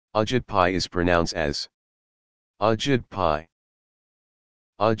Ajit Pai is pronounced as Ajit Pai.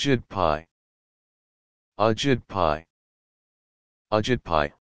 Ajit Pai. Ajit Pai. Ajit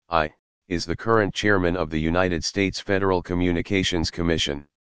Pai, I, is the current chairman of the United States Federal Communications Commission.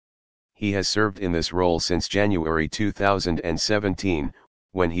 He has served in this role since January 2017,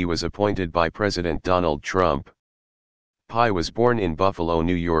 when he was appointed by President Donald Trump. Pai was born in Buffalo,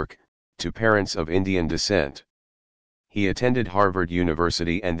 New York, to parents of Indian descent. He attended Harvard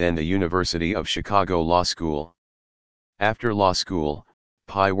University and then the University of Chicago Law School. After law school,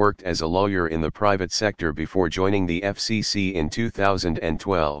 Pai worked as a lawyer in the private sector before joining the FCC in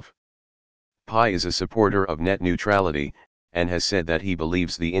 2012. Pai is a supporter of net neutrality, and has said that he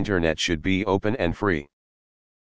believes the internet should be open and free.